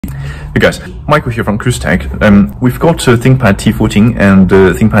Hey guys, Michael here from Cruise Tech. We've got ThinkPad T14 and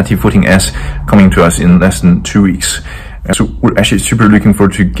ThinkPad T14s coming to us in less than 2 weeks. So we're actually super looking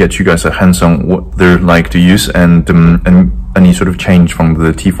forward to get you guys a hands on what they're like to use and any sort of change from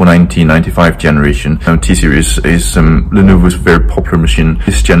the T490 95 generation. T-series is Lenovo's very popular machine.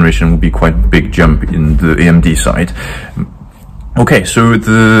 This generation will be quite a big jump in the AMD side. Okay, so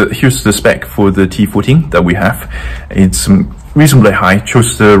here's the spec for the T14 that we have. It's reasonably high.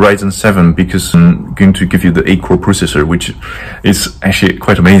 Chose the Ryzen 7 because I'm going to give you the 8-core processor, which is actually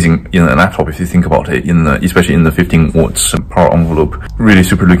quite amazing in a laptop if you think about it, especially in the 15 watts power envelope. Really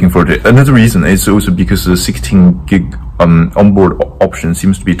super looking forward to it. Another reason is also because the 16 gig onboard option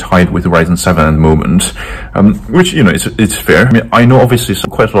seems to be tied with the Ryzen 7 at the moment, which, you know, it's fair. I mean, I know obviously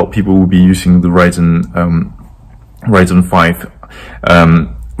quite a lot of people will be using the Ryzen 5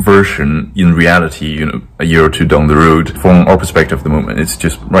 version in reality, you know, a year or two down the road. From our perspective at the moment, it's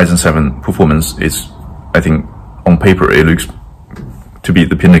just Ryzen 7 performance is, I think, on paper, it looks to be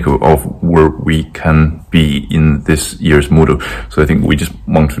the pinnacle of where we can be in this year's model. So I think we just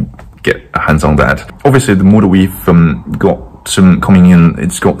want to get a hands on that. Obviously, the model we've got coming in,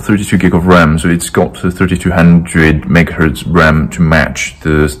 it's got 32 gig of RAM, so it's got 3200 megahertz RAM to match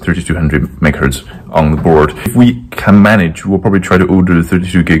the 3200 megahertz on the board. If we can manage, we'll probably try to order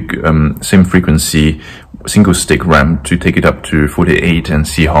 32 gig same frequency single stick RAM to take it up to 48 and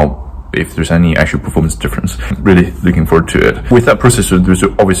see if there's any actual performance difference. Really looking forward to it. With that processor, there's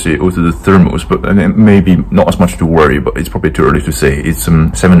obviously also the thermals, but maybe not as much to worry, but it's probably too early to say. It's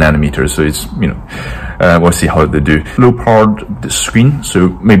 7 nanometers, so it's, you know, we'll see how they do. Low powered screen, so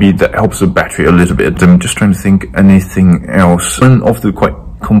maybe that helps the battery a little bit. I'm just trying to think anything else. One of the quite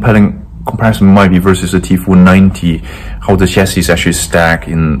compelling comparison might be versus the T490, how the chassis actually stack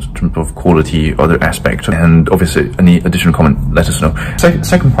in terms of quality, other aspects, and obviously any additional comment, let us know.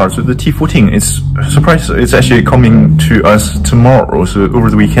 Second part, so the T14 is surprised it's actually coming to us tomorrow, so over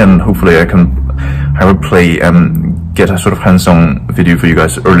the weekend hopefully I can have a play and get a sort of hands-on video for you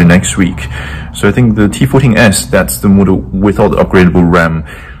guys early next week. So I think the T14s, that's the model without the upgradable RAM.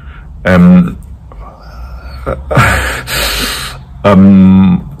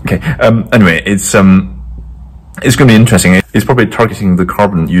 Okay. Anyway, it's going to be interesting. It's probably targeting the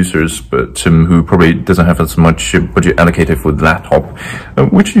carbon users, but who probably doesn't have as much budget allocated for the laptop,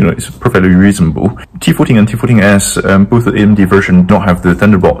 which, you know, is perfectly reasonable. T14 and T14s, both the AMD version don't have the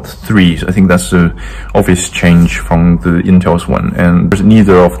Thunderbolt 3. So I think that's the obvious change from the Intel's one, and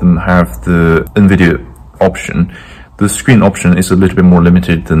neither of them have the NVIDIA option. The screen option is a little bit more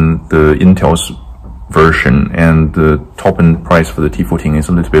limited than the Intel's version, and the top end price for the T14 is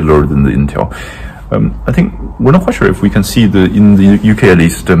a little bit lower than the Intel. I think we're not quite sure if we can see in the UK at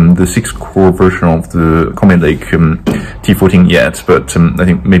least, the 6-core version of the Comet Lake T14 yet, but I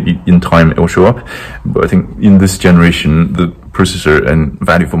think maybe in time it will show up. But I think in this generation, the processor and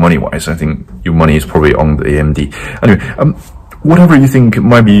value for money wise, I think your money is probably on the AMD. Anyway, whatever you think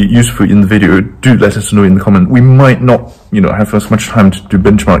might be useful in the video, do let us know in the comment. We might not, you know, have as much time to do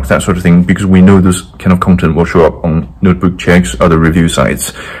benchmarks, that sort of thing, because we know this kind of content will show up on notebook checks, other review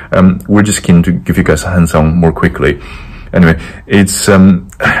sites. We're just keen to give you guys a hands-on more quickly. Anyway,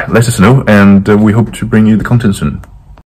 let us know, and we hope to bring you the content soon.